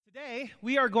Today,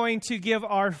 we are going to give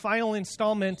our final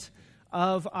installment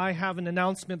of I Have an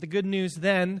Announcement, the good news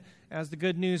then as the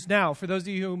good news now. For those of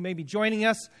you who may be joining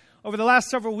us, over the last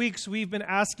several weeks, we've been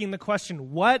asking the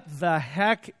question, what the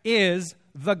heck is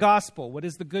the gospel? What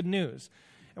is the good news?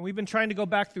 And we've been trying to go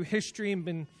back through history and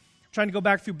been trying to go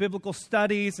back through biblical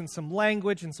studies and some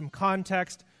language and some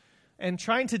context and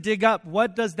trying to dig up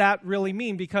what does that really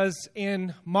mean? Because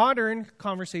in modern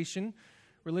conversation,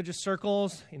 religious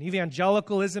circles, in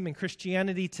evangelicalism and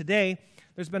Christianity today,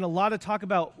 there's been a lot of talk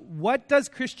about what does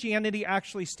Christianity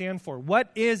actually stand for?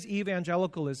 What is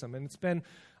evangelicalism? And it's been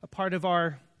a part of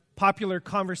our popular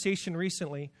conversation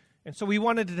recently. And so we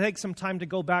wanted to take some time to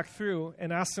go back through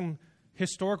and ask some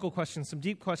historical questions, some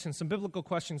deep questions, some biblical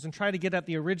questions, and try to get at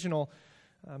the original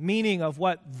meaning of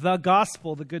what the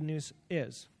gospel, the good news,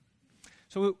 is.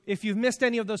 So if you've missed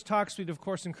any of those talks, we'd, of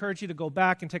course, encourage you to go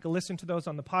back and take a listen to those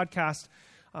on the podcast,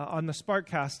 on the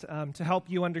Sparkcast, to help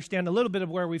you understand a little bit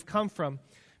of where we've come from.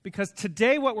 Because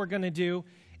today what we're going to do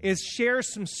is share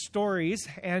some stories,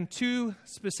 and two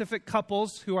specific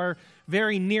couples who are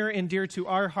very near and dear to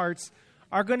our hearts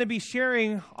are going to be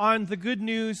sharing on the good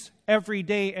news every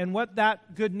day and what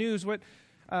that good news,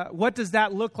 what does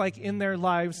that look like in their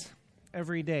lives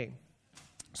every day.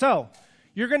 So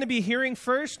you're going to be hearing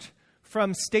first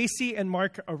from Stacy and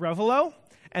Mark Arevalo,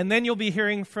 and then you'll be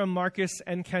hearing from Marcus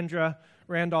and Kendra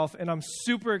Randolph. And I'm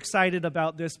super excited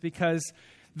about this because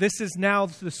this is now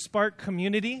the Spark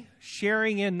community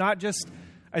sharing in not just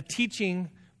a teaching,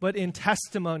 but in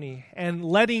testimony and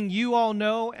letting you all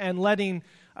know and letting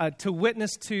to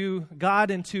witness to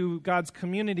God and to God's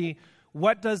community,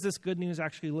 what does this good news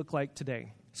actually look like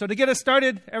today? So to get us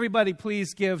started, everybody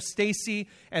please give Stacy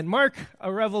and Mark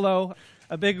Arevalo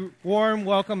a big, warm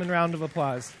welcome and round of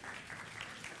applause.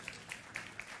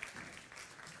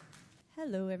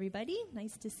 Hello, everybody.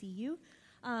 Nice to see you.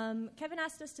 Kevin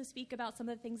asked us to speak about some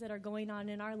of the things that are going on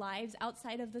in our lives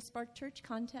outside of the Spark Church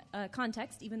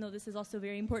context, even though this is also a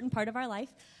very important part of our life.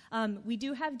 We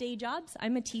do have day jobs.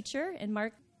 I'm a teacher, and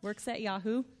Mark works at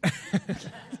Yahoo.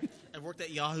 I've worked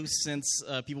at Yahoo since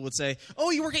people would say, "Oh,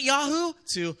 you work at Yahoo?"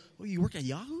 to, "Oh, you work at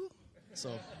Yahoo?"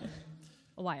 So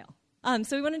a while.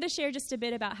 So we wanted to share just a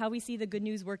bit about how we see the good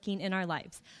news working in our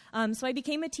lives. So I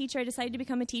became a teacher. I decided to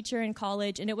become a teacher in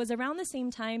college, and it was around the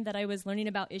same time that I was learning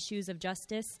about issues of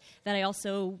justice that I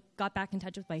also got back in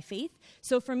touch with my faith.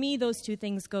 So for me, those two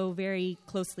things go very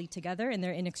closely together, and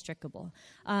they're inextricable.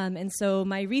 And so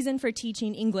my reason for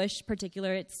teaching English,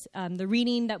 particular, it's the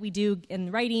reading that we do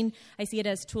and writing. I see it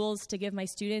as tools to give my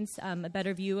students a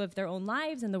better view of their own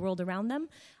lives and the world around them.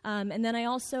 And then I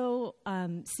also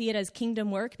see it as kingdom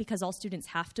work because all students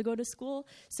have to go to school.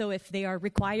 So if they are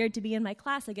required to be in my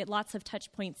class, I get lots of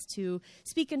touch points to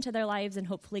speak into their lives and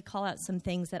hopefully call out some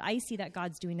things that I see that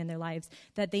God's doing in their lives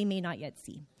that they may not yet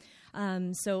see.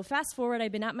 So fast forward,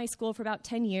 I've been at my school for about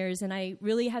 10 years, and I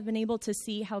really have been able to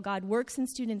see how God works in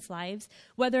students' lives,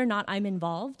 whether or not I'm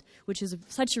involved, which is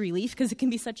such a relief because it can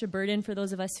be such a burden for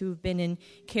those of us who've been in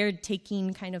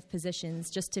caretaking kind of positions,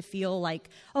 just to feel like,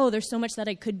 oh, there's so much that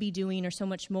I could be doing or so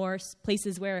much more,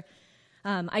 places where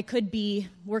I could be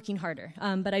working harder,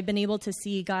 but I've been able to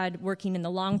see God working in the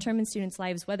long term in students'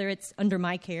 lives, whether it's under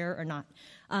my care or not.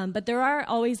 But there are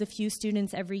always a few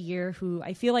students every year who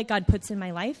I feel like God puts in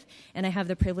my life, and I have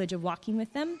the privilege of walking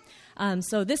with them.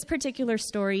 So this particular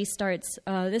story starts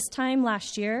this time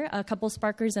last year. A couple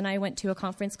Sparkers and I went to a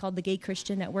conference called the Gay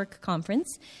Christian Network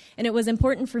Conference, and it was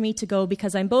important for me to go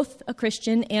because I'm both a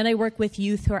Christian and I work with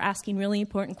youth who are asking really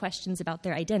important questions about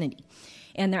their identity.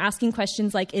 And they're asking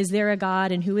questions like, is there a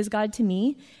God, and who is God to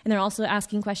me? And they're also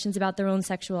asking questions about their own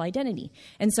sexual identity.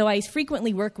 And so I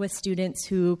frequently work with students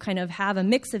who kind of have a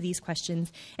mix of these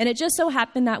questions. And it just so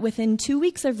happened that within 2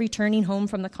 weeks of returning home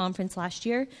from the conference last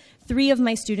year, 3 of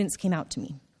my students came out to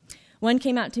me. One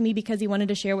came out to me because he wanted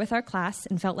to share with our class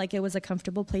and felt like it was a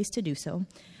comfortable place to do so.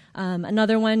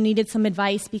 Another one needed some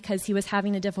advice because he was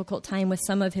having a difficult time with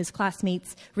some of his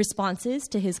classmates' responses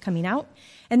to his coming out.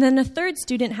 And then a third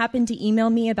student happened to email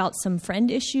me about some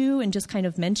friend issue and just kind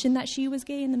of mentioned that she was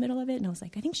gay in the middle of it. And I was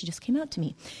like, I think she just came out to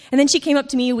me. And then she came up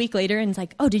to me a week later and was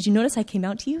like, oh, did you notice I came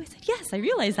out to you? I said, yes, I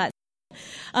realized that.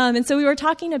 And so we were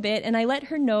talking a bit, and I let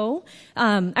her know,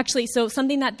 so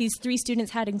something that these 3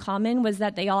 students had in common was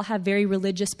that they all have very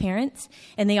religious parents,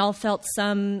 and they all felt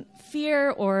some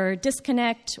fear or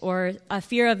disconnect or a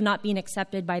fear of not being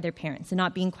accepted by their parents and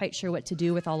not being quite sure what to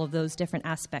do with all of those different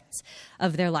aspects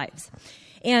of their lives.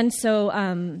 And so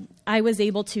I was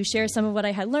able to share some of what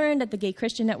I had learned at the Gay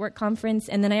Christian Network Conference,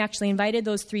 and then I actually invited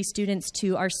those 3 students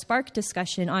to our Spark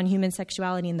discussion on human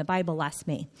sexuality in the Bible last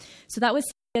May. So that was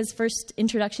as first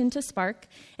introduction to Spark.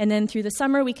 And then through the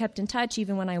summer, we kept in touch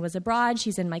even when I was abroad.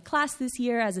 She's in my class this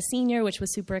year as a senior, which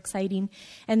was super exciting.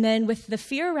 And then with the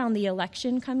fear around the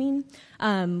election coming,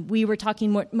 we were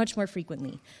talking much more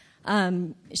frequently.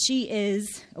 She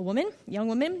is a woman, young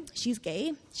woman. She's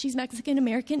gay. She's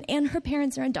Mexican-American, and her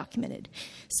parents are undocumented.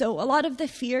 So a lot of the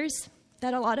fears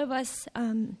that a lot of us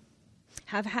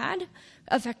have had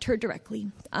affect her directly.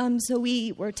 So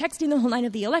we were texting the whole night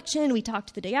of the election. We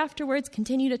talked the day afterwards,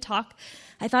 continue to talk.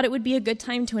 I thought it would be a good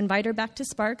time to invite her back to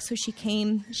Spark, so she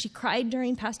came. She cried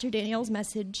during Pastor Danielle's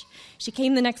message. She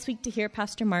came the next week to hear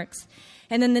Pastor Mark's.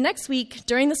 And then the next week,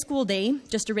 during the school day,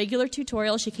 just a regular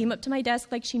tutorial, she came up to my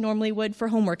desk like she normally would for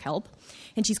homework help.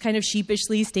 And she's kind of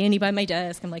sheepishly standing by my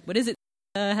desk. I'm like, what is it?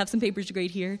 I have some papers to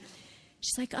grade here.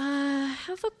 She's like, I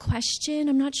have a question.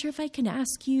 I'm not sure if I can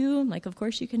ask you. I'm like, of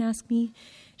course you can ask me.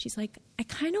 She's like, I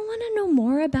kind of want to know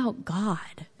more about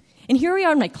God. And here we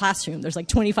are in my classroom. There's like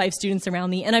 25 students around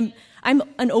me, and I'm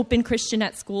an open Christian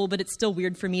at school, but it's still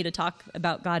weird for me to talk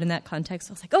about God in that context.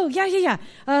 So I was like, oh,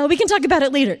 yeah. We can talk about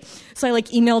it later. So I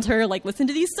emailed her, listen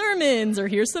to these sermons, or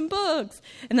here's some books.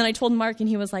 And then I told Mark, and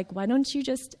he was like, why don't you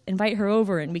just invite her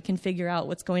over, and we can figure out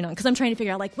what's going on? Because I'm trying to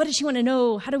figure out, what does she want to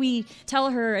know? How do we tell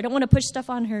her? I don't want to push stuff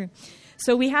on her.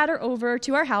 So we had her over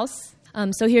to our house.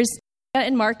 So here's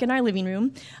and Mark in our living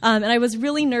room, and I was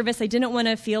really nervous. I didn't want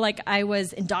to feel like I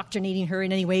was indoctrinating her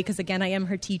in any way because, again, I am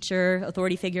her teacher,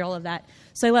 authority figure, all of that.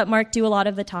 So I let Mark do a lot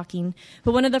of the talking.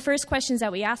 But one of the first questions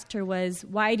that we asked her was,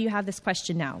 why do you have this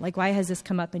question now? Why has this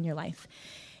come up in your life?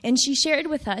 And she shared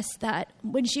with us that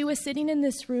when she was sitting in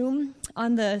this room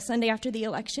on the Sunday after the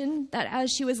election, that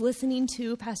as she was listening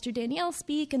to Pastor Danielle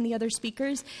speak and the other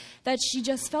speakers, that she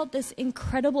just felt this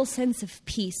incredible sense of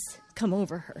peace come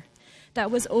over her that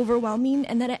was overwhelming,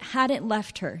 and that it hadn't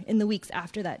left her in the weeks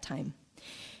after that time.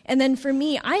 And then for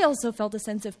me, I also felt a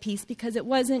sense of peace because it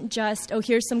wasn't just,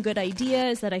 here's some good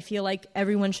ideas that I feel like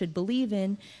everyone should believe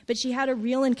in, but she had a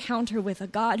real encounter with a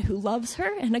God who loves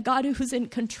her and a God who's in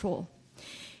control.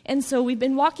 And so we've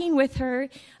been walking with her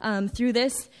through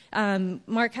this.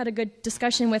 Mark had a good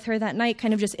discussion with her that night,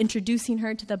 kind of just introducing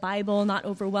her to the Bible, not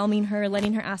overwhelming her,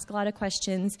 letting her ask a lot of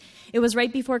questions. It was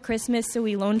right before Christmas, so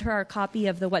we loaned her our copy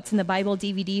of the What's in the Bible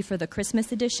DVD for the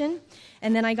Christmas edition.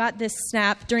 And then I got this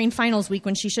snap during finals week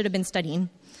when she should have been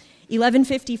studying,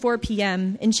 11:54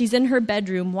 p.m., and she's in her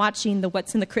bedroom watching the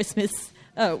What's in the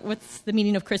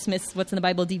meaning of Christmas, What's in the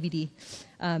Bible DVD.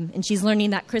 And she's learning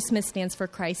that Christmas stands for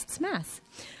Christ's Mass.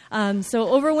 So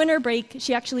over winter break,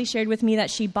 she actually shared with me that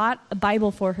she bought a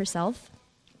Bible for herself.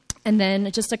 And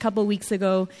then just a couple weeks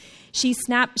ago, she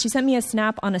sent me a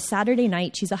snap on a Saturday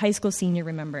night. She's a high school senior,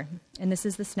 remember. And this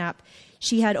is the snap.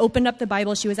 She had opened up the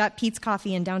Bible. She was at Pete's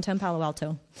Coffee in downtown Palo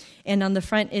Alto. And on the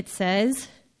front, it says,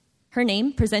 her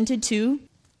name, presented to,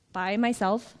 by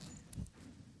myself,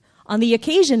 on the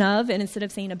occasion of, and instead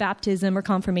of saying a baptism or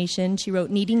confirmation, she wrote,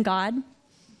 needing God,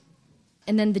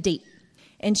 and then the date.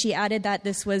 And she added that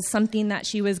this was something that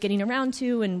she was getting around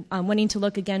to and wanting to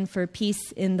look again for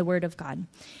peace in the Word of God.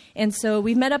 And so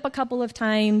we've met up a couple of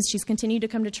times. She's continued to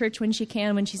come to church when she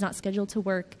can, when she's not scheduled to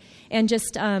work. And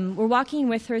just we're walking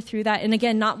with her through that. And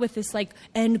again, not with this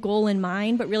end goal in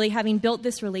mind, but really having built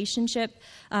this relationship.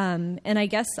 And I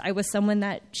guess I was someone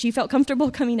that she felt comfortable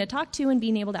coming to talk to and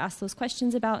being able to ask those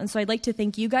questions about. And so I'd like to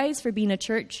thank you guys for being a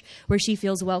church where she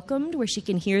feels welcomed, where she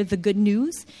can hear the good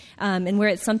news, and where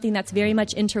it's something that's very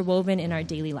much interwoven in our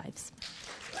daily lives.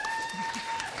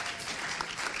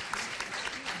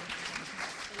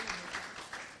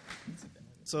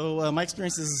 So my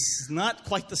experience is not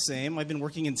quite the same. I've been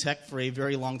working in tech for a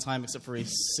very long time, except for a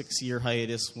 6-year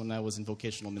hiatus when I was in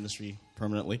vocational ministry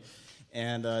permanently.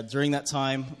 And during that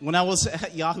time, when I was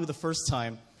at Yahoo the first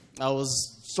time, I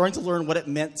was starting to learn what it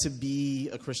meant to be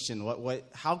a Christian.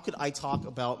 How could I talk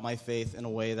about my faith in a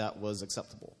way that was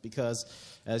acceptable? Because,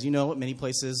 as you know, at many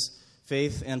places,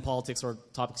 faith and politics are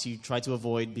topics you try to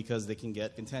avoid because they can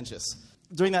get contentious.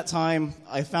 During that time,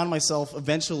 I found myself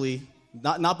eventually,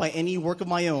 not by any work of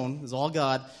my own, it was all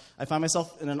God, I found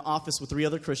myself in an office with 3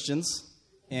 other Christians,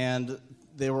 and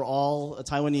they were all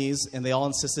Taiwanese, and they all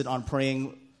insisted on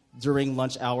praying during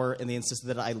lunch hour, and they insisted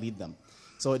that I lead them.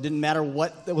 So it didn't matter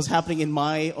what was happening in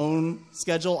my own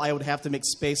schedule, I would have to make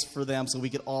space for them so we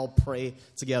could all pray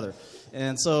together.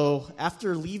 And so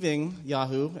after leaving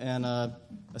Yahoo and a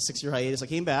 6-year hiatus, I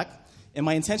came back, and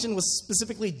my intention was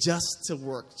specifically just to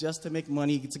work, just to make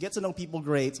money, to get to know people,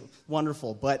 great,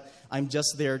 wonderful, but I'm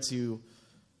just there to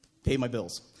pay my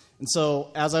bills. And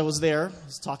so as I was there, I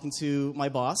was talking to my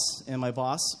boss, and my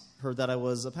boss heard that I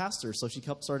was a pastor, so she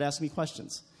started asking me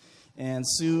questions. And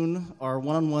soon, our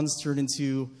one-on-ones turned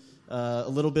into a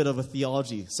little bit of a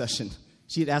theology session.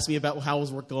 She had asked me about how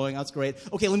was work going. That's great.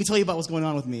 Okay, let me tell you about what's going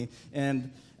on with me.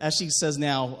 And as she says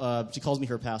now, she calls me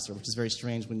her pastor, which is very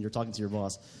strange when you're talking to your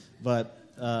boss. But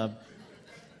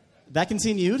that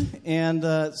continued, and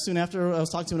soon after, I was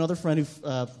talking to another friend,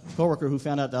 coworker, who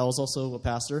found out that I was also a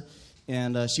pastor,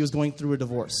 and she was going through a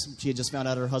divorce. She had just found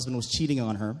out her husband was cheating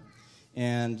on her,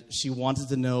 and she wanted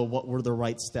to know what were the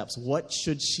right steps. What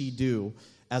should she do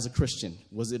as a Christian?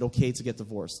 Was it okay to get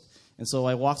divorced? And so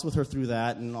I walked with her through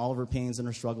that and all of her pains and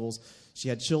her struggles. She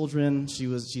had children.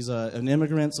 She's an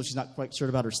immigrant, so she's not quite sure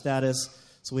about her status.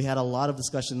 So we had a lot of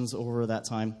discussions over that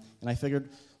time, and I figured,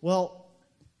 well,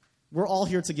 we're all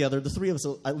here together. The three of us,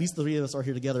 at least the three of us are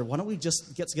here together. Why don't we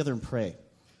just get together and pray?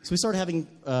 So we started having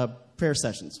prayer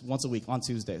sessions once a week on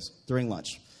Tuesdays during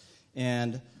lunch.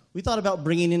 And we thought about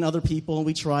bringing in other people, and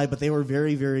we tried, but they were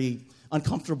very, very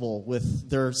uncomfortable with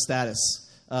their status.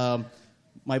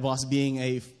 My boss being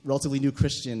a relatively new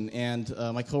Christian, and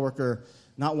my coworker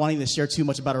not wanting to share too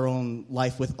much about her own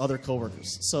life with other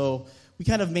coworkers. So we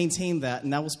kind of maintained that,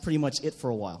 and that was pretty much it for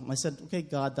a while. And I said, okay,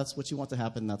 God, that's what you want to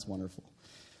happen. That's wonderful.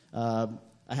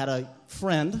 I had a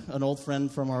friend, an old friend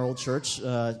from our old church,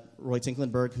 Roy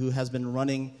Tinklenberg, who has been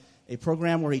running a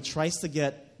program where he tries to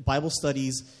get Bible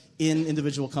studies in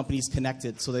individual companies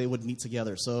connected so they would meet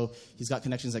together. So he's got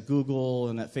connections at Google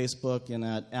and at Facebook and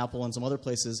at Apple and some other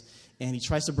places, and he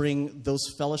tries to bring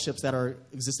those fellowships that are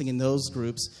existing in those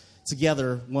groups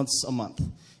together once a month.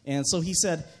 And so he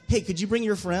said, hey, could you bring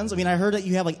your friends? I mean, I heard that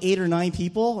you have like 8 or 9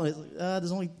 people.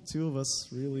 There's only 2 of us,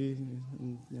 really.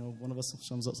 And, one of us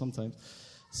shows up sometimes.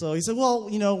 So he said, well,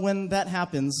 when that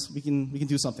happens, we can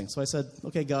do something. So I said,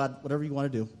 okay, God, whatever you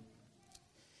want to do.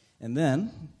 And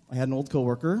then I had an old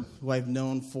coworker who I've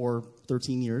known for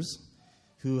 13 years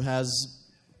who has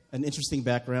an interesting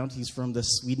background. He's from the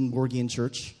Swedenborgian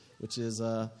Church, which is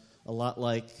a lot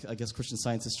like, I guess, Christian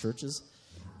Scientist churches.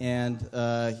 And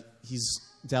he's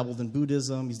dabbled in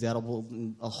Buddhism, he's dabbled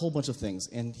in a whole bunch of things,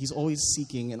 and he's always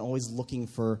seeking and always looking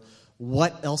for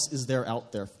what else is there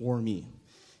out there for me.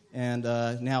 And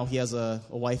now he has a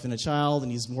wife and a child,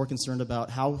 and he's more concerned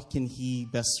about how can he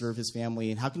best serve his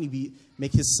family, and how can he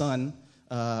make his son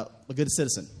a good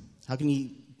citizen? How can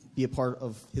he be a part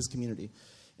of his community?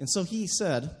 And so he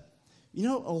said, a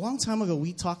long time ago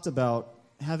we talked about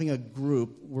having a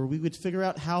group where we would figure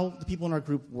out how the people in our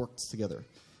group worked together.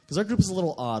 Because our group is a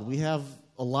little odd. We have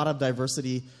a lot of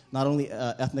diversity, not only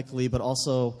ethnically, but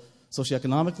also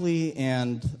socioeconomically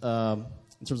and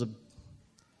in terms of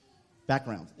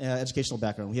background, educational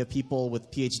background. We have people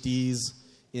with PhDs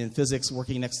in physics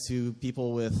working next to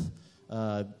people with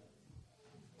high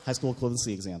school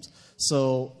equivalency exams.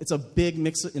 So it's a big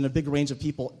mix in a big range of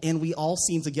people, and we all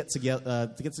seem to get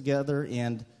together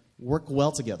and work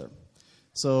well together.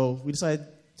 So we decided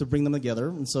to bring them together,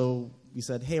 and so we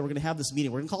said, hey, we're going to have this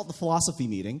meeting. We're going to call it the philosophy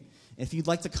meeting. And if you'd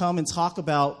like to come and talk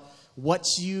about what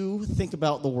you think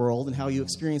about the world and how you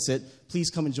experience it, please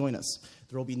come and join us.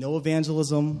 There will be no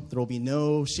evangelism. There will be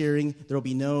no sharing. There will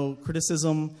be no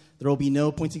criticism. There will be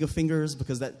no pointing of fingers,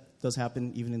 because that does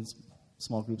happen even in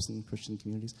small groups in Christian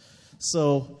communities.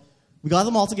 So we got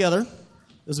them all together. There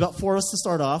was about 4 of us to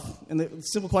start off. And the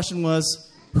simple question was,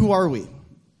 who are we?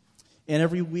 And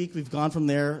every week we've gone from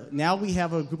there. Now we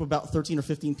have a group of about 13 or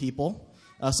 15 people.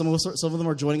 Some of them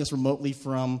are joining us remotely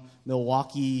from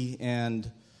Milwaukee and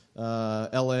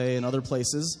LA and other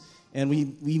places. And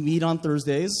we meet on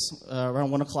Thursdays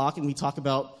around 1 o'clock, and we talk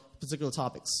about particular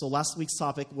topics. So last week's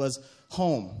topic was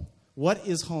home. What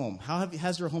is home? How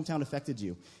has your hometown affected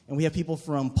you? And we have people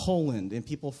from Poland and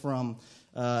people from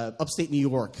upstate New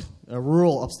York,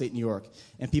 rural upstate New York,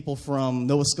 and people from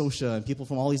Nova Scotia and people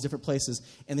from all these different places.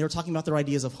 And they were talking about their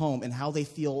ideas of home and how they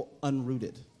feel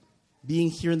unrooted. Being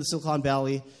here in the Silicon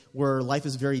Valley, where life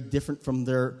is very different from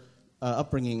their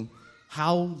upbringing,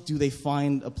 how do they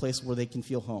find a place where they can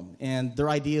feel home? And their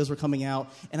ideas were coming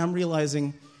out, and I'm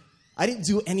realizing I didn't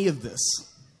do any of this.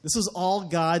 This was all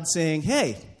God saying,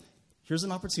 hey, here's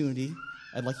an opportunity.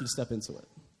 I'd like you to step into it.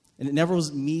 And it never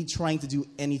was me trying to do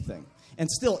anything. And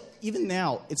still, even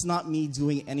now, it's not me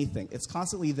doing anything. It's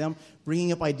constantly them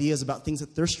bringing up ideas about things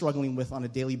that they're struggling with on a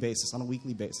daily basis, on a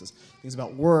weekly basis. Things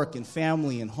about work and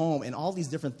family and home and all these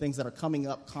different things that are coming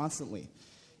up constantly.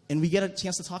 And we get a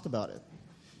chance to talk about it.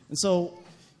 And so,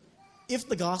 if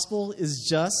the gospel is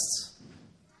just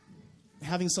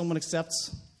having someone accept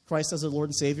Christ as their Lord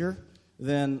and Savior,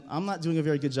 then I'm not doing a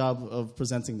very good job of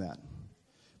presenting that.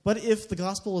 But if the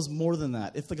gospel is more than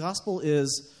that, if the gospel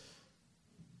is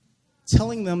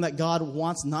telling them that God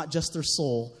wants not just their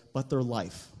soul, but their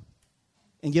life,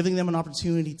 and giving them an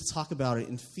opportunity to talk about it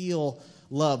and feel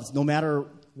loved, no matter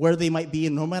where they might be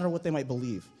and no matter what they might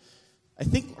believe, I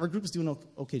think our group is doing an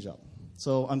okay job.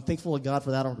 So I'm thankful to God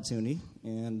for that opportunity,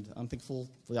 and I'm thankful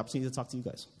for the opportunity to talk to you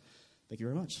guys. Thank you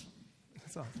very much.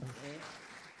 That's awesome.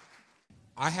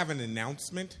 I have an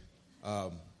announcement.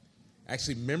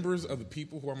 Actually, members of the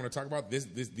people who I'm going to talk about,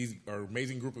 these are an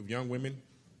amazing group of young women.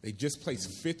 They just placed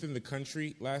 5th in the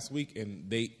country last week, and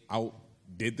they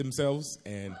outdid themselves,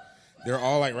 and they're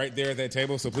all like right there at that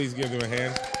table, so please give them a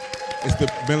hand. It's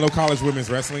the Menlo College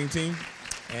women's wrestling team,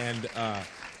 and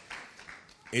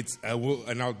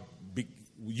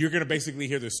you're going to basically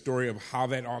hear the story of how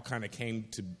that all kind of came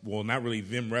to, well, not really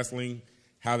them wrestling,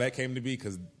 how that came to be,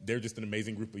 because they're just an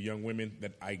amazing group of young women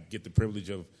that I get the privilege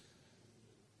of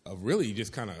really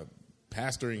just kind of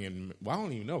pastoring and, well, I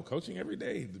don't even know, coaching every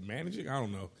day, managing, I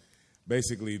don't know.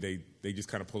 Basically, they just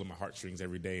kind of pull at my heartstrings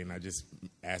every day, and I just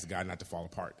ask God not to fall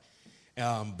apart.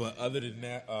 But other than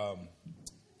that,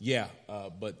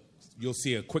 but you'll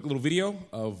see a quick little video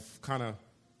of kind of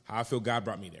how I feel God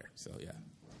brought me there. So, yeah.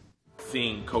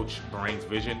 Seeing Coach Morane's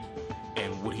vision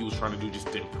and what he was trying to do just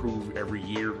to improve every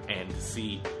year and to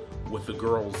see what the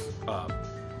girls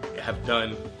have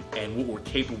done and what we're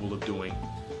capable of doing,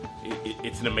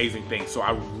 it's an amazing thing. So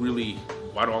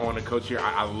why do I want to coach here?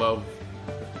 I love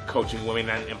coaching women,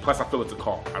 and plus I feel it's a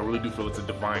call. I really do feel it's a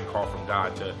divine call from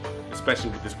God,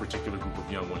 especially with this particular group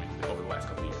of young women over the last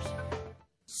couple of years.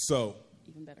 So,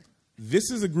 Even better.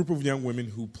 This is a group of young women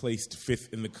who placed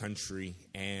 5th in the country,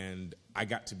 and I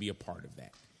got to be a part of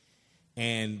that.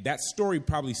 And that story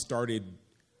probably started,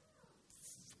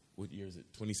 what year is it,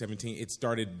 2017? It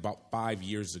started about 5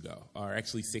 years ago, or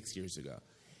actually 6 years ago.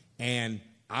 And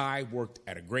I worked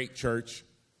at a great church,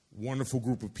 wonderful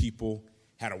group of people,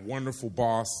 had a wonderful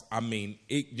boss. I mean,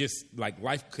 it just, like,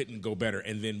 life couldn't go better.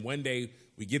 And then one day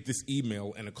we get this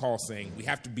email and a call saying we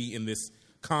have to be in this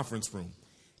conference room.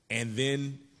 And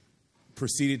then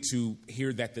proceeded to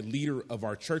hear that the leader of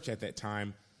our church at that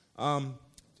time,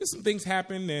 just some things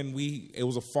happened, and it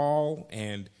was a fall,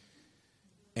 and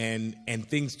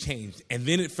things changed. And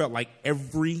then it felt like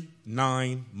every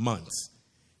 9 months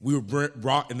we were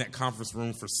brought in that conference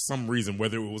room for some reason,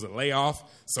 whether it was a layoff,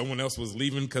 someone else was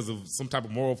leaving because of some type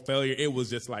of moral failure. It was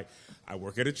just like, I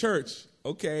work at a church.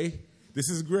 Okay, this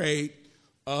is great.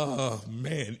 Oh,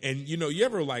 man. And, you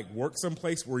ever, like, work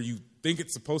someplace where you think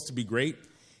it's supposed to be great,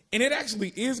 and it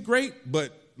actually is great,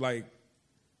 but, like,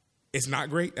 it's not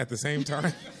great at the same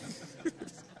time?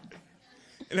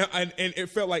 and it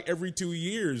felt like every 2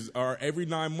 years or every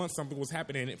 9 months something was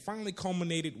happening, and it finally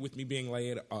culminated with me being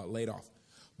laid off.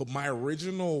 But my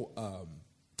original,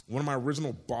 one of my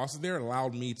original bosses there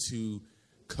allowed me to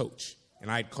coach.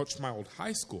 And I had coached my old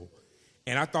high school.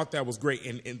 And I thought that was great.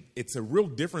 And it's a real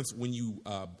difference when you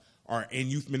are in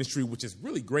youth ministry, which is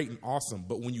really great and awesome.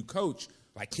 But when you coach,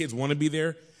 like, kids want to be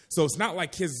there. So it's not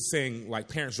like kids saying, like,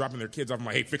 parents dropping their kids off and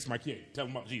like, hey, fix my kid. Tell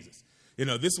them about Jesus.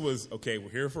 This was, okay, we're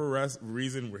here for a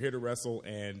reason. We're here to wrestle.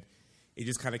 And it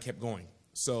just kind of kept going.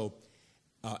 So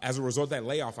as a result of that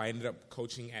layoff, I ended up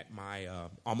coaching at my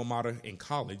alma mater in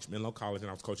college, Menlo College, and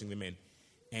I was coaching them in.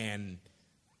 And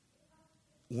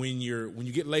when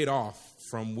you get laid off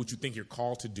from what you think you're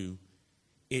called to do,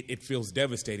 it feels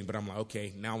devastating. But I'm like,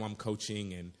 okay, now I'm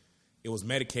coaching, and it was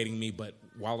medicating me. But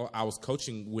while I was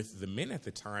coaching with the men at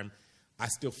the time, I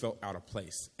still felt out of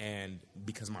place, and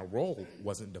because my role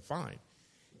wasn't defined.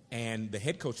 And the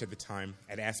head coach at the time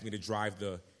had asked me to drive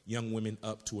the young women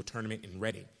up to a tournament in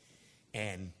Reading.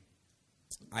 And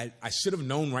I should have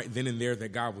known right then and there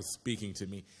that God was speaking to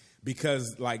me,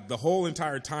 because, like, the whole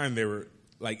entire time they were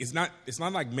like, it's not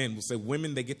like men will say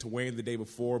women, they get to weigh in the day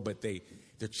before, but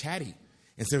they're chatty.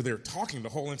 And so they're talking the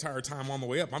whole entire time on the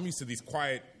way up. I'm used to these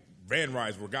quiet van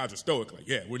rides where guys are stoic, like,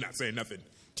 yeah, we're not saying nothing,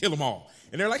 kill them all.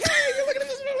 And they're like, hey, look at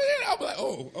this. I'm like,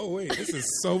 oh, wait, this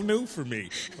is so new for me.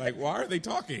 Like, why are they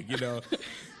talking,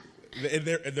 And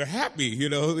they're happy,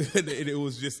 and it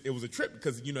was a trip,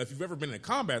 because, if you've ever been in a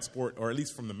combat sport, or at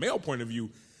least from the male point of view,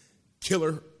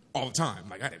 killer all the time.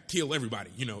 Like, I had to kill everybody,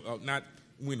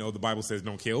 the Bible says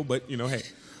don't kill, but, hey.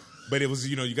 But it was,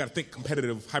 you got to think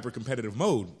competitive, hyper-competitive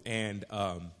mode. And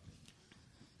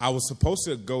I was supposed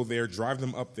to go there, drive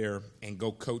them up there, and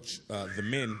go coach the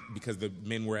men, because the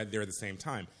men were there at the same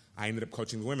time. I ended up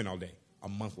coaching the women all day. A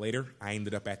month later, I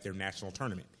ended up at their national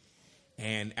tournament.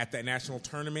 And at that national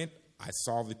tournament, I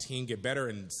saw the team get better,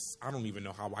 and I don't even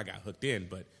know how I got hooked in,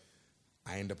 but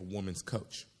I ended up a women's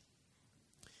coach.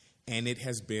 And it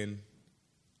has been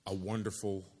a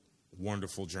wonderful,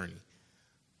 wonderful journey.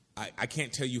 I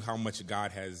can't tell you how much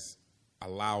God has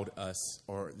allowed us,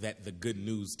 or that the good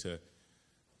news to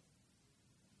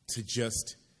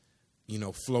just,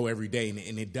 flow every day.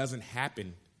 And it doesn't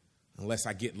happen unless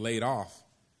I get laid off.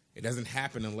 It doesn't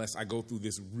happen unless I go through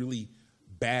this really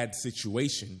bad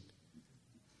situation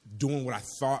doing what I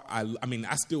thought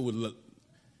I still would look.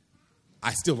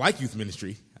 I still like youth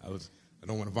ministry. I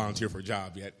don't want to volunteer for a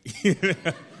job yet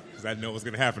because I know what's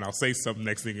going to happen. I'll say something,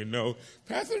 next thing you know,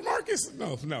 Pastor Marcus.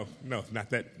 No,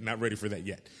 not ready for that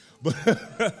yet.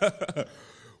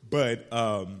 But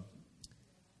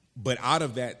out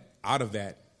of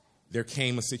that, there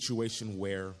came a situation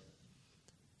where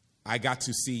I got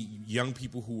to see young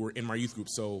people who were in my youth group.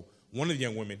 So one of the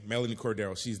young women, Melanie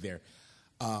Cordero, she's there.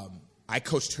 I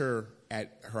coached her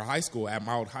at her high school, at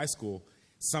my old high school.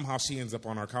 Somehow she ends up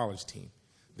on our college team.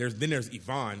 There's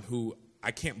Yvonne, who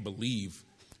I can't believe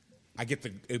I get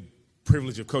the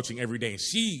privilege of coaching every day. And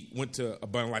she went to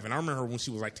Abundant Life. And I remember her when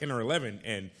she was like 10 or 11,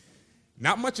 and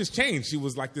not much has changed. She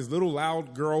was like this little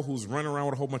loud girl who's running around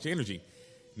with a whole bunch of energy.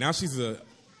 Now she's a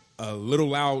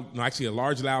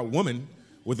large loud woman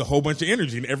with a whole bunch of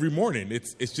energy. And every morning,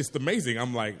 it's just amazing.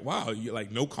 I'm like, wow, you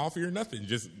like no coffee or nothing.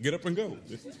 Just get up and go.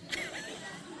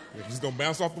 You're just going to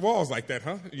bounce off the walls like that,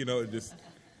 huh?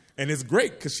 And it's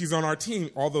great because she's on our team,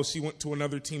 although she went to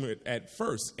another team at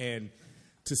first. And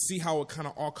to see how it kind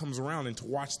of all comes around and to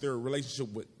watch their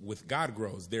relationship with God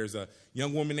grows. There's a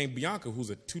young woman named Bianca who's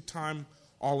a 2-time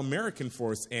All-American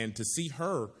for us. And to see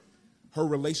her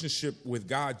relationship with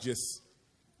God just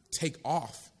take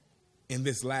off in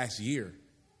this last year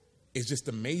is just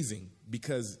amazing.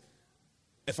 Because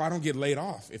if I don't get laid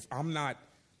off, if I'm not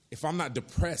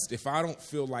depressed, if I don't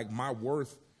feel like my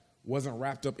worth wasn't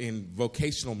wrapped up in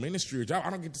vocational ministry or job, I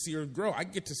don't get to see her grow. I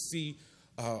get to see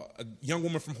a young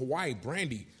woman from Hawaii,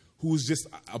 Brandy, who is just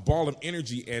a ball of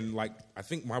energy and like I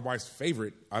think my wife's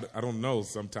favorite. I don't know.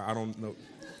 Sometimes I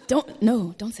don't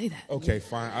know. Don't say that. Okay,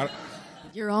 fine.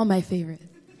 You're all my favorite.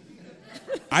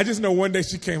 I just know one day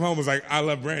she came home and was like, I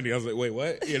love Brandy. I was like, wait,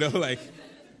 what? Like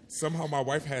somehow my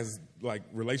wife has like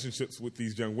relationships with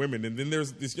these young women. And then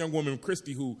there's this young woman,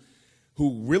 Christy, who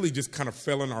really just kind of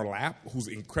fell in our lap, who's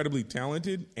incredibly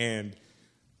talented. And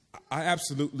I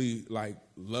absolutely like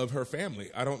love her family.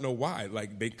 I don't know why.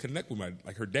 Like they connect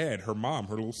with her dad, her mom,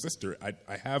 her little sister.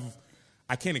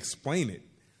 I can't explain it,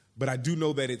 but I do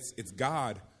know that it's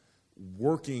God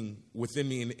working within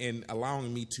me and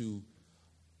allowing me to.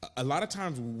 A lot of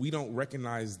times we don't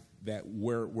recognize that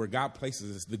where God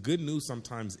places us. The good news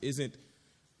sometimes isn't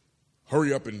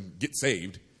hurry up and get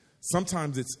saved.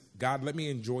 Sometimes it's, God, let me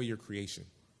enjoy your creation.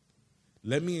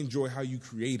 Let me enjoy how you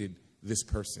created this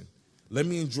person. Let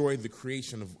me enjoy the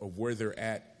creation of where they're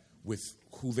at with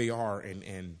who they are.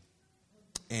 And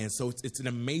so it's an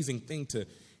amazing thing to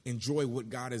enjoy what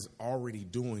God is already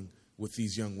doing with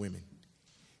these young women.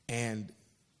 And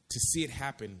to see it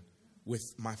happen with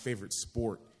my favorite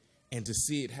sport and to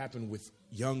see it happen with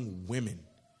young women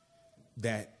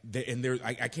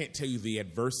I can't tell you the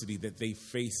adversity that they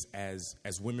face as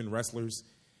women wrestlers,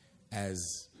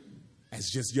 as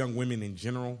just young women in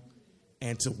general,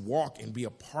 and to walk and be a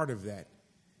part of that.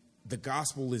 The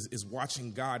gospel is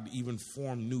watching God even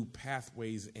form new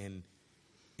pathways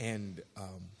and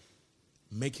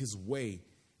make his way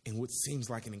in what seems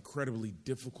like an incredibly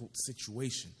difficult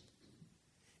situation.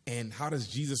 And how does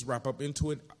Jesus wrap up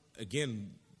into it?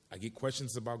 Again, I get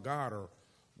questions about God, or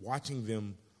watching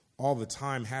them all the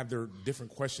time have their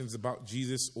different questions about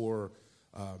Jesus, or,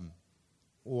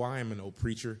 I am an old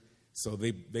preacher, so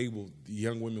the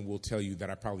young women will tell you that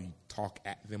I probably talk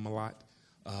at them a lot,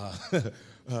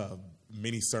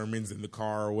 many sermons in the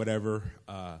car or whatever.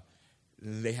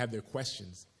 They have their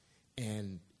questions,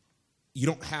 and you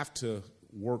don't have to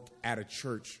work at a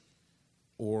church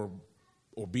or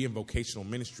be in vocational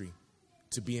ministry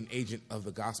to be an agent of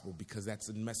the gospel, because that's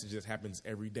a message that happens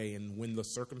every day. And when the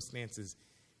circumstances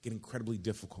get incredibly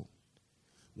difficult,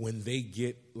 when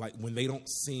they don't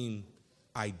seem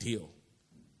ideal,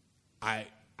 I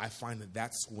find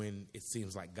that's when it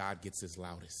seems like God gets his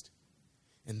loudest.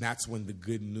 And that's when the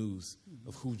good news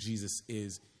of who Jesus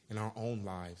is in our own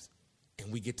lives,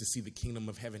 and we get to see the kingdom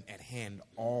of heaven at hand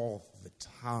all the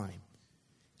time,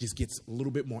 just gets a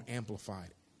little bit more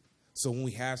amplified. So when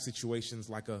we have situations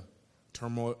like a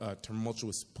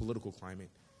tumultuous political climate,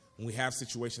 when we have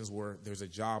situations where there's a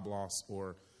job loss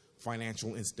or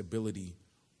financial instability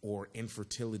or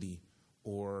infertility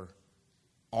or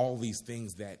all these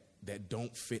things that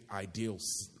don't fit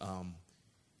ideals,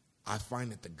 I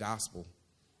find that the gospel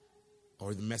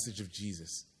or the message of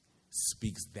Jesus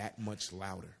speaks that much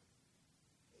louder.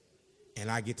 And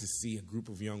I get to see a group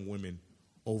of young women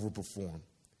overperform.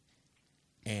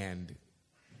 And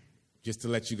just to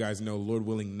let you guys know, Lord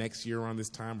willing, next year around this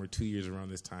time or 2 years around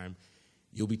this time,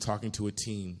 you'll be talking to a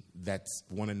team that's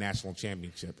won a national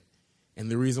championship. And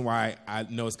the reason why I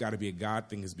know it's got to be a God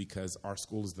thing is because our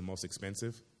school is the most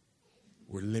expensive.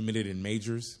 We're limited in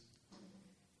majors.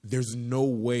 there's no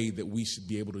way that we should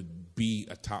be able to be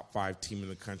a top 5 team in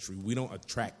the country. We don't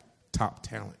attract top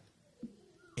talent.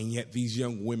 And yet these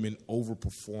young women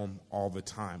overperform all the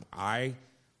time. I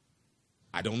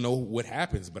don't know what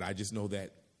happens, but I just know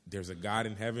that there's a God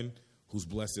in heaven who's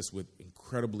blessed us with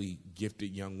incredibly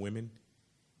gifted young women.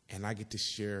 And I get to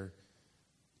share,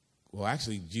 well,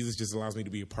 actually, Jesus just allows me to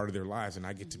be a part of their lives, and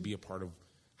I get to be a part of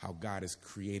how God is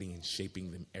creating and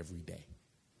shaping them every day.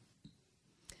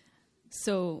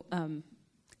 So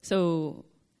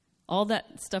all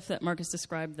that stuff that Marcus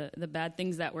described, the bad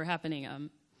things that were happening,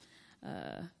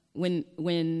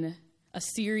 when a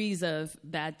series of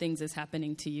bad things is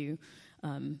happening to you,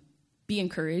 be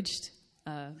encouraged.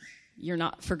 You're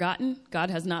not forgotten. God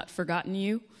has not forgotten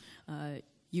you.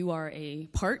 You are a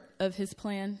part of his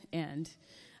plan, and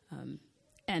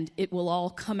it will all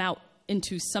come out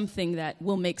into something that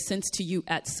will make sense to you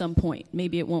at some point.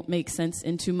 Maybe it won't make sense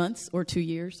in 2 months or 2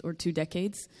 years or 2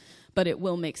 decades, but it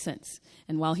will make sense.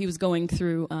 And while he was going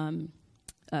through,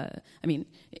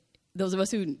 those of us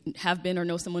who have been or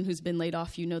know someone who's been laid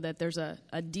off, you know that there's a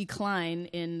decline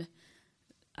in,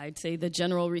 I'd say, the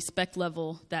general respect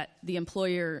level that the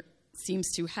employer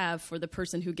seems to have for the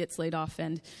person who gets laid off.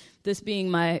 And this being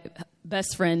my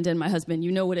best friend and my husband,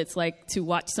 you know what it's like to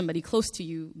watch somebody close to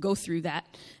you go through that,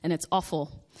 and it's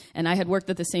awful. And I had worked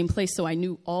at the same place, so I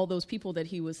knew all those people that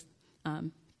he was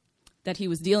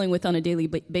dealing with on a daily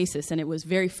basis, and it was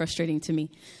very frustrating to me.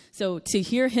 So to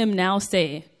hear him now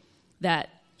say that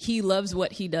he loves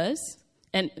what he does,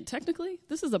 and technically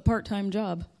this is a part-time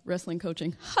job, wrestling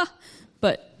coaching,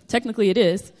 but technically it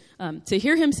is. To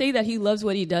hear him say that he loves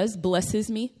what he does blesses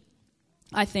me.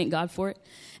 I thank God for it.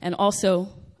 And also,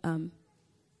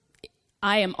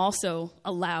 I am also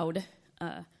allowed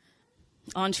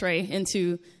entree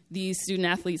into these student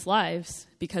athletes' lives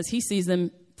because he sees them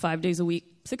 5 days a week,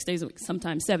 6 days a week,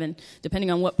 sometimes 7,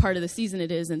 depending on what part of the season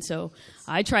it is. And so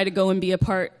I try to go and be a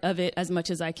part of it as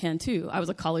much as I can, too. I was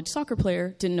a college soccer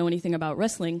player, didn't know anything about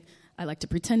wrestling. I like to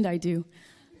pretend I do.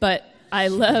 But I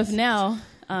love now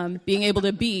being able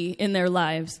to be in their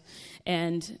lives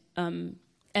and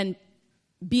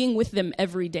being with them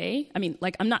every day. I mean,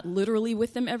 like, I'm not literally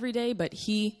with them every day, but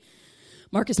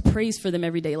Marcus prays for them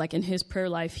every day. Like, in his prayer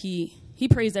life, he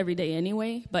prays every day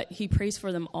anyway, but he prays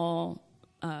for them all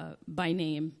by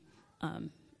name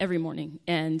every morning.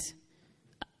 And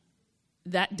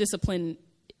that discipline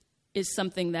is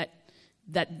something that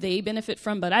they benefit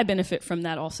from, but I benefit from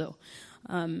that also.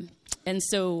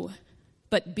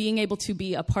 But being able to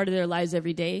be a part of their lives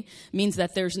every day means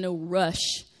that there's no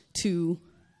rush to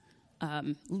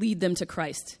lead them to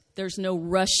Christ. There's no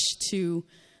rush to,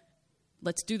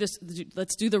 let's do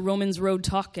the Romans Road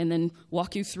talk and then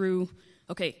walk you through,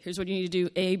 okay, here's what you need to do,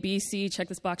 A, B, C, check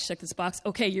this box.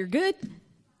 Okay, you're good?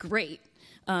 Great.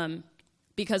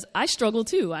 Because I struggle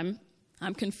too. I'm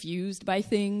confused by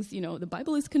things. You know, the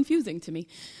Bible is confusing to me.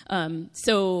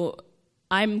 So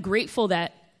I'm grateful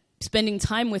that spending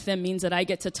time with them means that I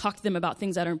get to talk to them about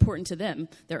things that are important to them.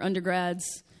 They're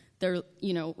undergrads.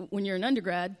 When you're an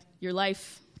undergrad, your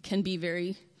life can be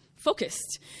very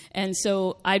focused. And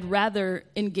so I'd rather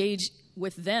engage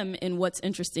with them in what's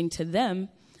interesting to them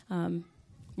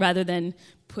rather than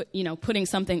putting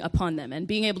something upon them. And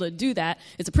being able to do that,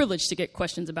 it's a privilege to get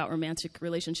questions about romantic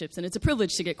relationships, and it's a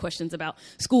privilege to get questions about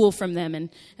school from them.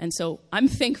 And so I'm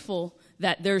thankful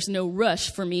that there's no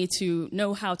rush for me to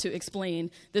know how to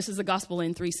explain this is the gospel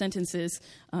in 3 sentences,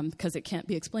 because it can't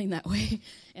be explained that way.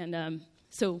 And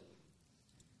so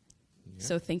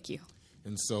thank you.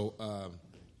 And so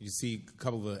you see a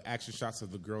couple of the action shots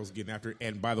of the girls getting after it.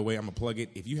 And by the way, I'm going to plug it.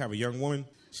 If you have a young woman,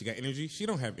 she got energy. She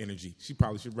don't have energy. She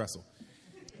probably should wrestle.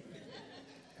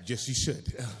 Just you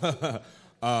should.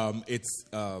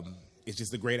 It's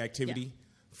just a great activity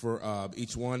for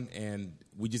each one, and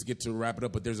we just get to wrap it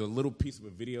up. But there's a little piece of a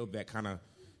video that kind of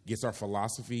gets our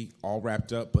philosophy all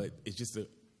wrapped up. But it's just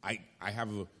I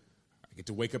get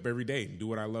to wake up every day and do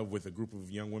what I love with a group of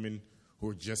young women who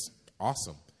are just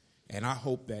awesome. And I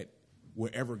hope that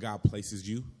wherever God places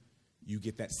you, you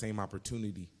get that same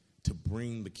opportunity to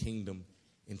bring the kingdom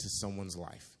into someone's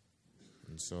life.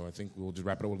 And so I think we'll just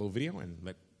wrap it up with a little video and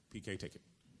let PK take it.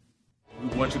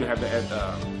 We want you to have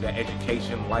the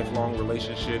education, lifelong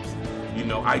relationships.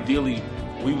 Ideally,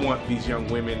 we want these young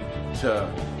women to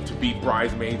be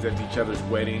bridesmaids at each other's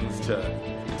weddings,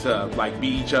 to like be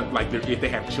each other, like if they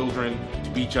have children, to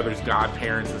be each other's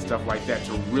godparents and stuff like that,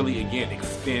 to really, again,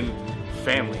 extend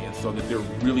family, and so that they're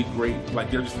really great, like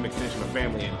they're just an extension of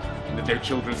family, and that their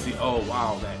children see, oh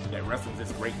wow, that wrestling's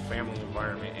this great family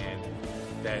environment, and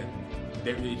that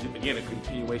there is, again, a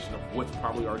continuation of what's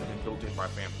probably already been built in by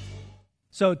families.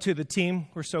 So to the team,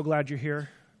 we're so glad you're here.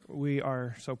 We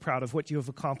are so proud of what you have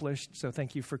accomplished, so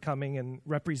thank you for coming and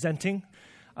representing.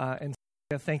 And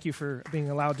thank you for being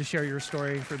allowed to share your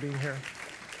story, for being here.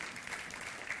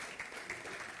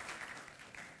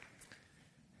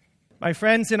 My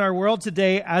friends, in our world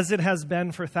today, as it has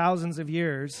been for thousands of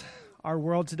years, our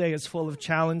world today is full of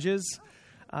challenges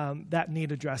that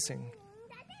need addressing.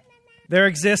 There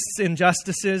exists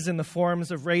injustices in the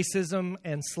forms of racism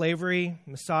and slavery,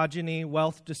 misogyny,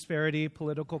 wealth disparity,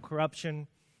 political corruption,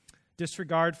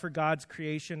 disregard for God's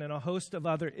creation, and a host of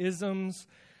other isms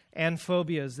and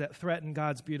phobias that threaten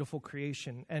God's beautiful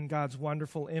creation and God's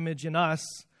wonderful image in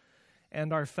us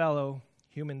and our fellow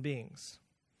human beings.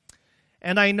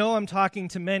 And I know I'm talking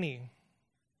to many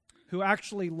who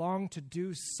actually long to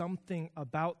do something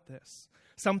about this.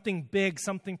 Something big,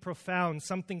 something profound,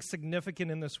 something significant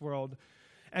in this world.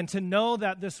 And to know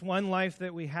that this one life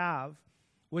that we have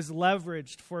was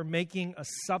leveraged for making a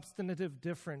substantive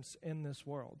difference in this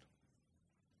world.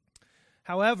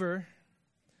 However,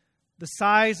 the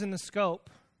size and the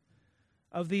scope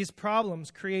of these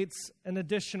problems creates an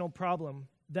additional problem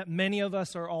that many of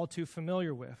us are all too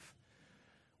familiar with,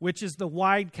 which is the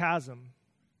wide chasm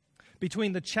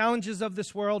between the challenges of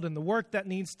this world and the work that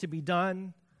needs to be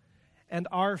done and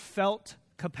our felt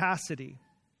capacity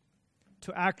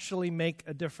to actually make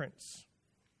a difference.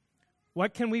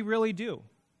 What can we really do?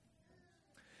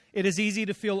 It is easy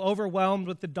to feel overwhelmed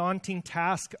with the daunting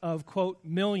task of, quote,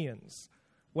 millions,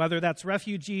 whether that's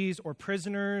refugees or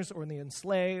prisoners or the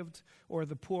enslaved or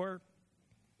the poor.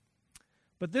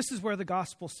 But this is where the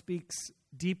gospel speaks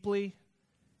deeply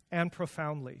and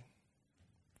profoundly.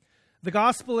 The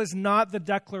gospel is not the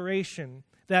declaration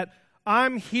that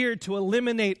I'm here to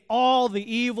eliminate all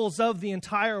the evils of the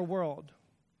entire world.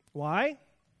 Why?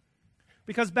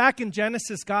 Because back in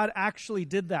Genesis, God actually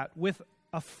did that with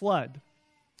a flood.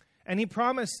 And he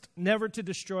promised never to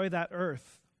destroy that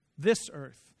earth, this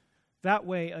earth, that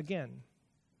way again.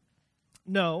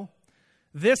 No,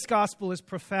 this gospel is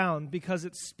profound because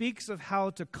it speaks of how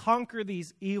to conquer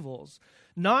these evils,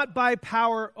 not by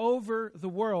power over the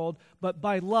world, but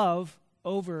by love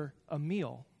over a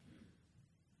meal.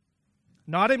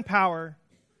 Not in power,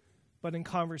 but in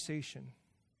conversation.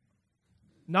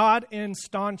 Not in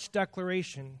staunch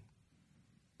declaration,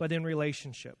 but in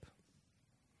relationship.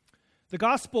 The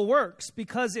gospel works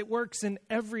because it works in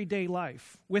everyday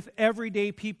life, with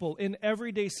everyday people, in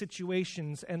everyday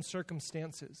situations and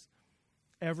circumstances,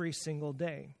 every single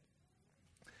day.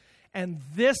 And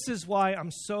this is why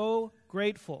I'm so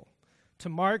grateful to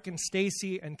Mark and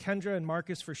Stacy and Kendra and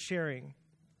Marcus for sharing.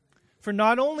 For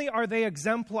not only are they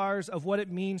exemplars of what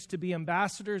it means to be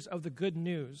ambassadors of the good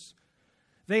news,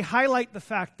 they highlight the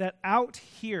fact that out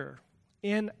here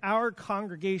in our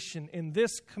congregation, in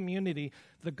this community,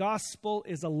 the gospel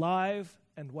is alive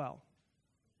and well.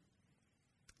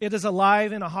 It is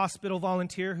alive in a hospital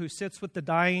volunteer who sits with the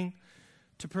dying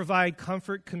to provide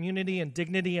comfort, community, and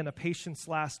dignity in a patient's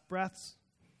last breaths.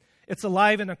 It's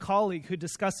alive in a colleague who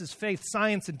discusses faith,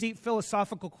 science, and deep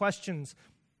philosophical questions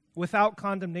without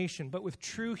condemnation, but with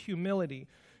true humility,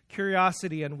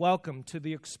 curiosity, and welcome to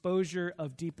the exposure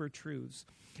of deeper truths.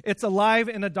 It's alive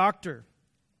in a doctor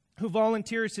who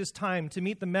volunteers his time to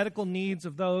meet the medical needs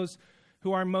of those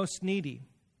who are most needy,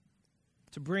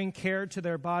 to bring care to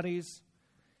their bodies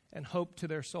and hope to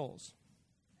their souls.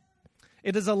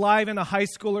 It is alive in a high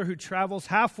schooler who travels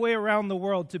halfway around the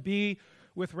world to be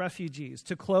with refugees,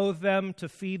 to clothe them, to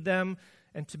feed them,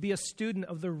 and to be a student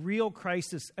of the real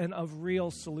crisis and of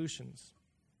real solutions.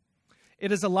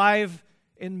 It is alive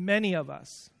in many of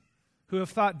us who have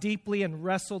thought deeply and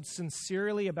wrestled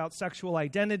sincerely about sexual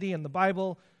identity in the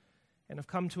Bible and have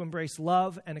come to embrace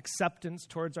love and acceptance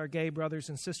towards our gay brothers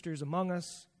and sisters among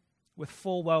us with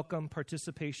full welcome,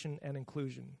 participation, and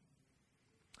inclusion.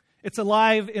 It's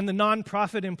alive in the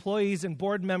nonprofit employees and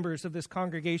board members of this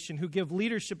congregation who give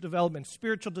leadership development,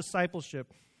 spiritual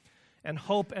discipleship, and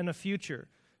hope and a future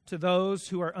to those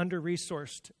who are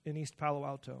under-resourced in East Palo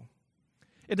Alto.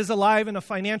 It is alive in a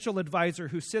financial advisor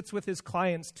who sits with his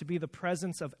clients to be the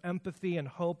presence of empathy and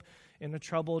hope in a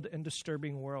troubled and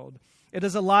disturbing world. It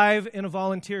is alive in a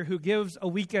volunteer who gives a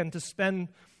weekend to spend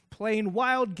playing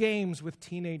wild games with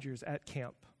teenagers at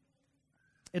camp.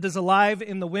 It is alive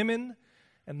in the women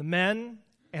and the men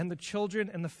and the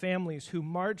children and the families who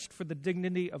marched for the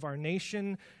dignity of our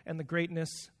nation and the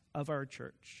greatness of our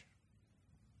church.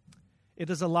 It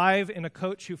is alive in a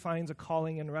coach who finds a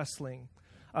calling in wrestling,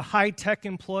 a high-tech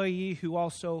employee who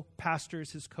also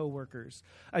pastors his coworkers,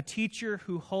 a teacher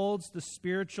who holds the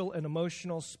spiritual and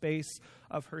emotional space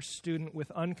of her student with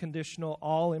unconditional,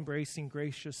 all-embracing,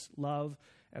 gracious love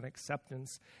and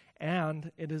acceptance.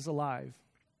 And it is alive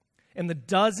and the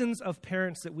dozens of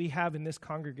parents that we have in this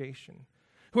congregation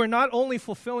who are not only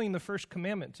fulfilling the first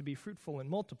commandment to be fruitful and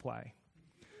multiply,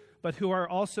 but who are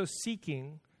also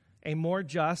seeking a more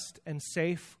just and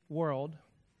safe world,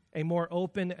 a more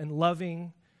open and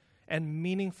loving and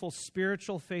meaningful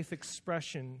spiritual faith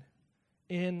expression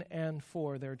in and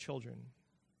for their children.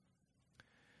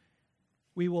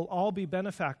 We will all be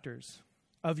benefactors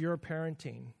of your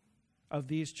parenting of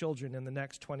these children in the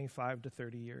next 25 to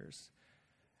 30 years.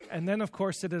 And then, of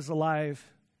course, it is alive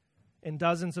in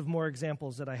dozens of more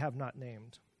examples that I have not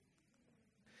named.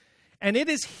 And it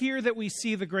is here that we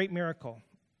see the great miracle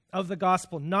of the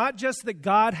gospel, not just that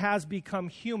God has become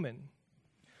human,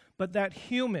 but that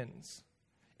humans,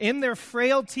 in their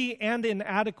frailty and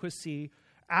inadequacy,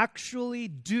 actually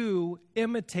do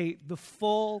imitate the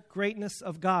full greatness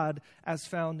of God as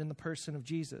found in the person of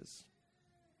Jesus.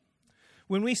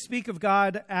 When we speak of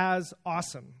God as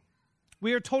awesome,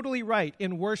 we are totally right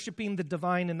in worshiping the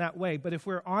divine in that way. But if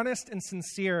we're honest and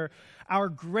sincere, our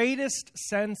greatest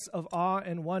sense of awe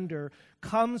and wonder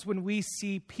comes when we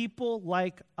see people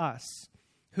like us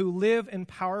who live in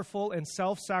powerful and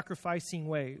self-sacrificing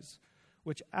ways,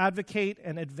 which advocate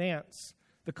and advance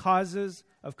the causes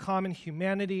of common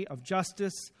humanity, of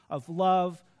justice, of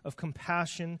love, of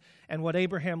compassion, and what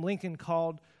Abraham Lincoln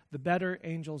called the better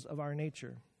angels of our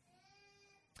nature.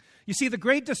 You see, the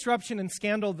great disruption and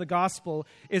scandal of the gospel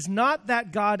is not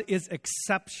that God is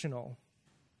exceptional,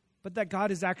 but that God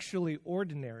is actually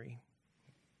ordinary.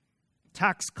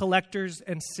 Tax collectors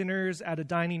and sinners at a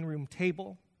dining room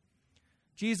table.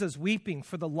 Jesus weeping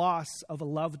for the loss of a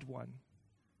loved one.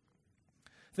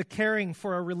 The caring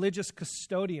for a religious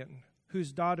custodian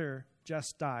whose daughter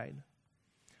just died.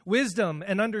 Wisdom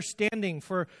and understanding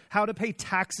for how to pay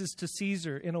taxes to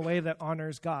Caesar in a way that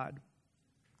honors God.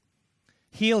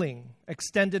 Healing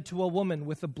extended to a woman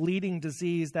with a bleeding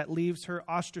disease that leaves her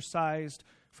ostracized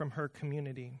from her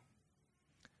community.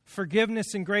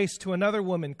 Forgiveness and grace to another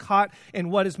woman caught in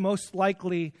what is most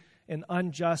likely an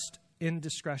unjust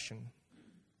indiscretion.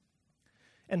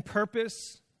 And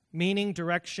purpose, meaning,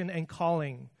 direction, and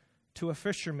calling to a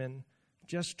fisherman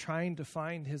just trying to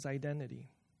find his identity.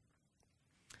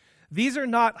 These are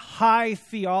not high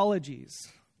theologies.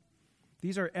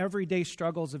 These are everyday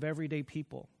struggles of everyday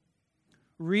people.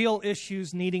 Real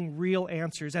issues needing real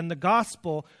answers. And the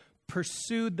gospel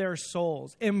pursued their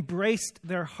souls, embraced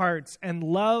their hearts, and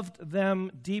loved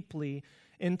them deeply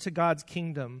into God's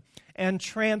kingdom, and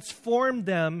transformed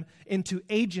them into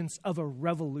agents of a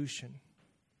revolution,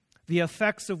 the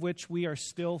effects of which we are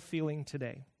still feeling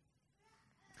today.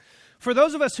 For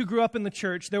those of us who grew up in the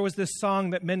church, there was this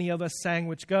song that many of us sang,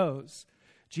 which goes,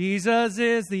 Jesus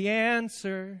is the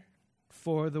answer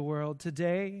for the world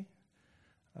today.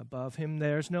 Above him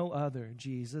there's no other.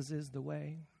 Jesus is the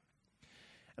way.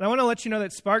 And I want to let you know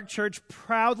that Spark Church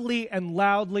proudly and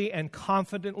loudly and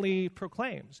confidently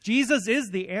proclaims Jesus is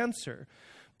the answer.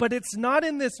 But it's not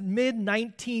in this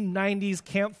mid-1990s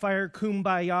campfire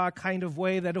kumbaya kind of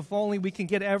way that if only we can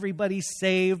get everybody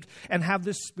saved and have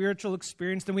this spiritual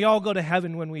experience, then we all go to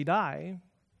heaven when we die.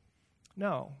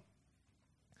 No.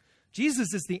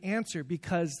 Jesus is the answer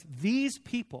because these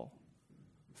people,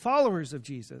 followers of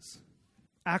Jesus,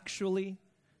 actually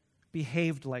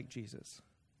behaved like Jesus.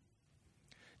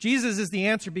 Jesus is the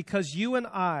answer because you and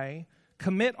I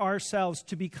commit ourselves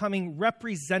to becoming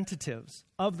representatives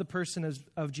of the person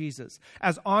of Jesus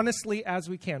as honestly as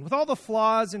we can. With all the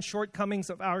flaws and shortcomings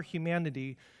of our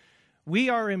humanity, we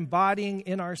are embodying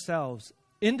in ourselves,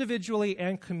 individually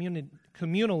and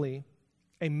communally,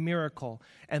 a miracle.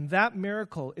 And that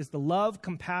miracle is the love,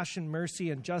 compassion,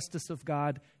 mercy, and justice of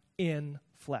God in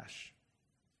flesh.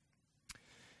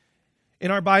 In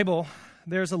our Bible,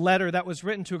 there's a letter that was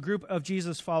written to a group of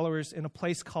Jesus followers in a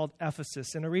place called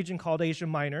Ephesus, in a region called Asia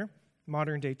Minor,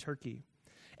 modern-day Turkey.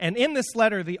 And in this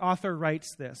letter, the author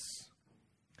writes this: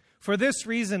 For this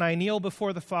reason I kneel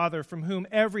before the Father, from whom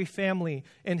every family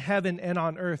in heaven and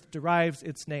on earth derives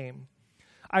its name.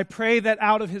 I pray that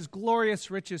out of his glorious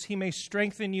riches he may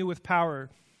strengthen you with power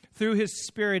through his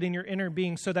Spirit in your inner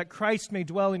being, so that Christ may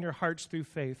dwell in your hearts through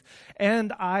faith.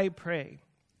 And I pray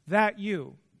that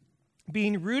you,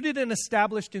 being rooted and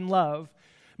established in love,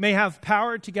 may have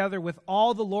power together with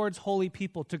all the Lord's holy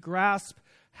people to grasp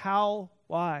how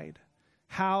wide,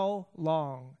 how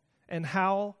long, and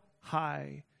how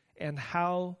high, and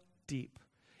how deep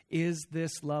is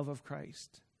this love of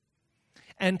Christ.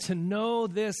 And to know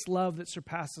this love that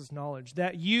surpasses knowledge,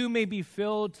 that you may be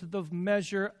filled to the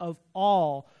measure of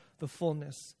all the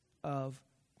fullness of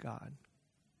God.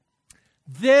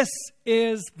 This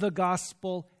is the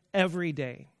gospel every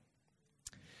day.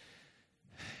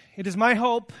 It is my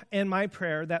hope and my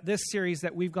prayer that this series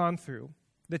that we've gone through,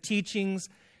 the teachings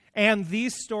and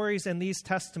these stories and these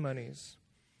testimonies,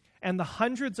 and the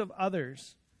hundreds of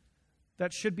others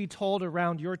that should be told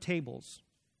around your tables,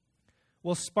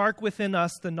 will spark within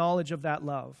us the knowledge of that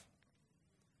love,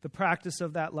 the practice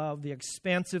of that love, the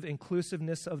expansive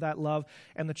inclusiveness of that love,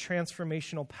 and the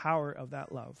transformational power of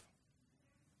that love.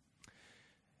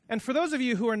 And for those of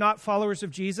you who are not followers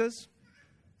of Jesus,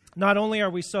 not only are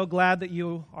we so glad that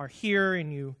you are here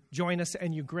and you join us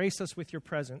and you grace us with your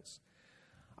presence,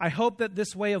 I hope that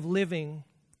this way of living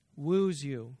woos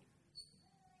you,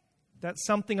 that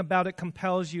something about it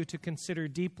compels you to consider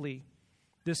deeply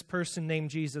this person named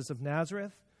Jesus of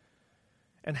Nazareth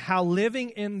and how living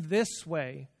in this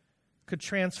way could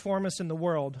transform us in the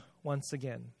world once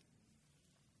again.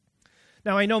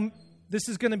 Now, I know this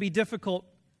is going to be difficult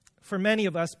for many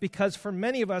of us because for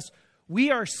many of us, we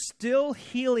are still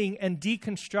healing and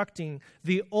deconstructing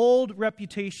the old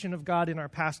reputation of God in our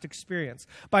past experience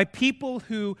by people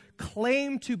who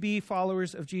claim to be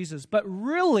followers of Jesus, but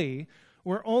really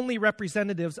were only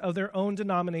representatives of their own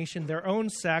denomination, their own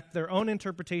sect, their own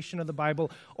interpretation of the Bible,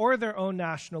 or their own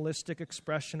nationalistic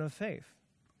expression of faith.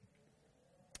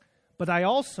 But I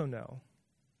also know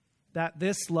that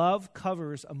this love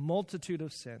covers a multitude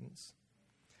of sins,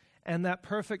 and that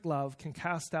perfect love can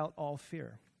cast out all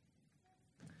fear.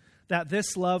 That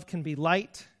this love can be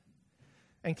light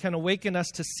and can awaken us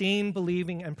to seeing,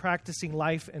 believing, and practicing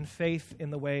life and faith in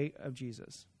the way of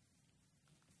Jesus.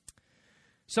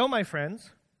 So, my friends,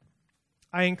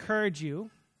 I encourage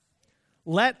you,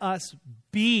 let us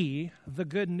be the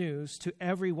good news to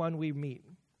everyone we meet.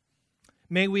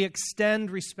 May we extend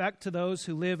respect to those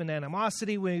who live in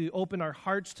animosity. May we open our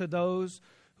hearts to those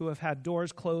who have had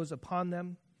doors closed upon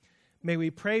them. May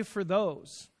we pray for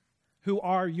those who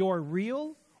are your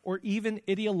real or even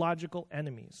ideological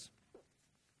enemies.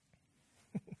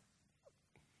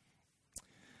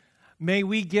 May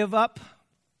we give up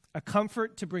a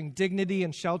comfort to bring dignity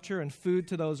and shelter and food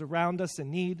to those around us in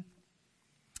need.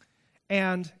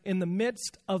 And in the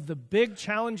midst of the big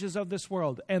challenges of this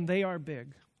world, and they are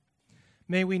big,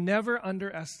 may we never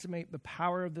underestimate the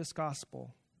power of this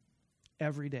gospel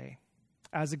every day,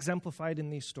 as exemplified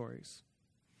in these stories.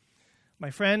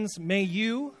 My friends, may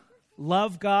you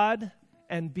love God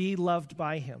and be loved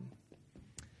by Him.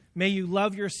 May you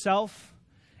love yourself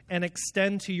and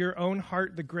extend to your own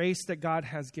heart the grace that God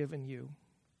has given you.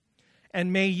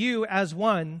 And may you, as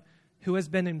one who has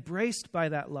been embraced by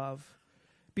that love,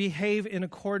 behave in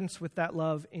accordance with that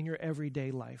love in your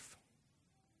everyday life.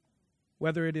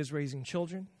 Whether it is raising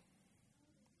children,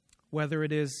 whether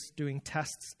it is doing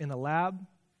tests in a lab,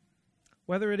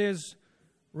 whether it is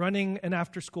running an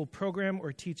after-school program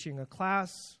or teaching a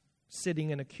class,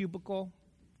 sitting in a cubicle,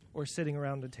 or sitting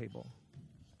around a table.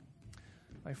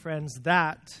 My friends,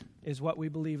 that is what we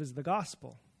believe is the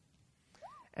gospel.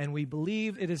 And we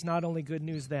believe it is not only good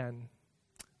news then,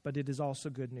 but it is also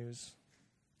good news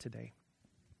today.